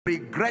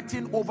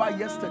Regretting over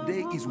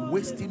yesterday is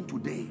wasting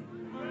today.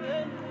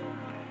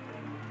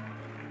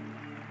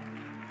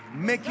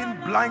 Making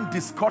blind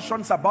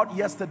discussions about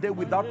yesterday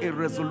without a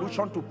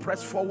resolution to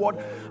press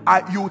forward.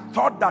 You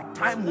thought that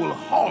time will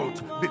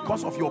halt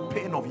because of your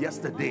pain of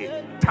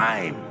yesterday.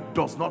 Time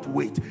does not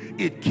wait.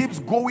 It keeps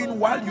going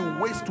while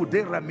you waste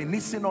today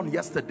reminiscing on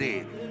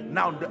yesterday.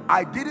 Now,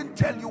 I didn't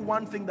tell you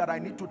one thing that I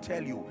need to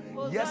tell you.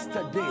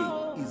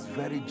 Yesterday is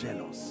very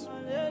jealous.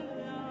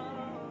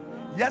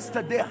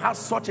 Yesterday has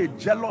such a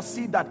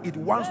jealousy that it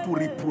wants to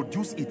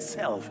reproduce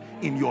itself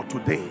in your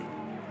today.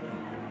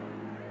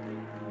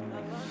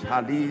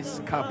 I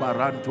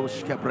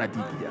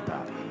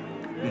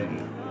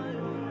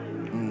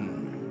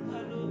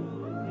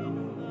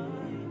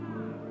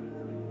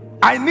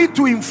need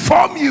to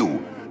inform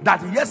you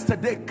that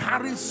yesterday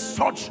carries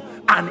such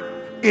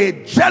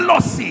a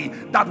jealousy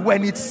that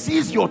when it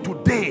sees your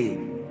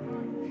today,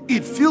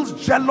 it feels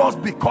jealous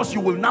because you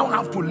will now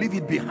have to leave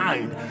it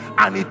behind,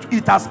 and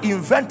it has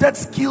invented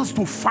skills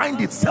to find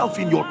itself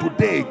in your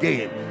today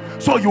again.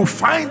 So you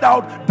find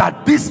out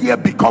that this year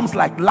becomes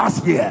like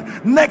last year,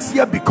 next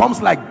year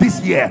becomes like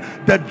this year.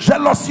 The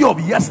jealousy of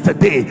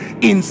yesterday,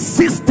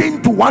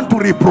 insisting to want to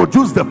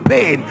reproduce the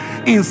pain,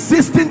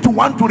 insisting to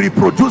want to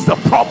reproduce the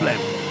problem.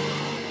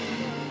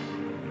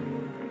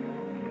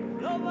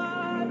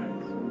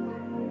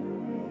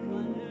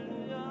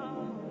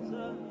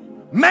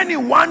 Many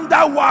wonder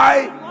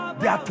why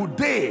their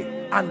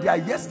today and their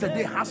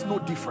yesterday has no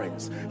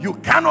difference. You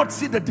cannot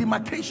see the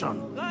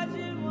demarcation.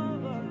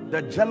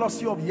 The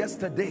jealousy of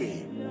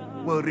yesterday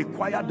will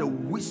require the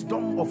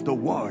wisdom of the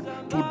word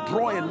to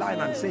draw a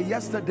line and say,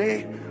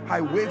 yesterday I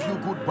wave you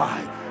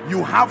goodbye.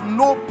 You have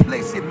no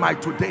place in my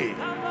today.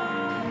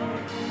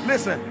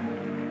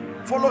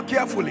 Listen, follow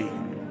carefully.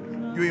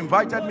 You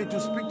invited me to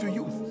speak to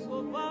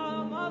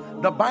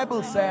youth. The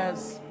Bible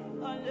says,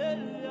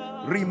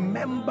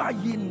 remember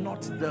ye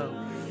not the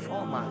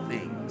former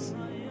things.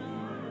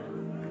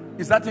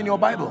 Is that in your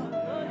Bible?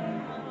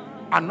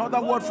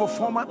 Another word for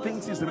former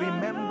things is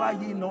remember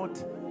ye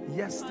not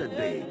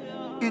yesterday.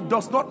 It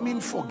does not mean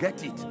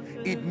forget it.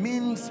 It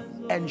means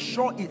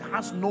ensure it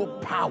has no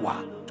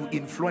power to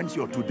influence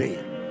your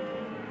today.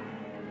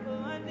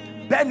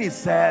 Then it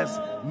says,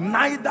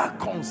 neither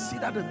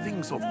consider the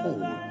things of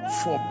old,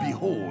 for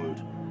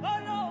behold,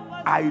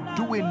 I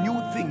do a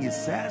new thing, it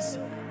says,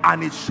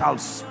 and it shall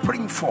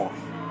spring forth.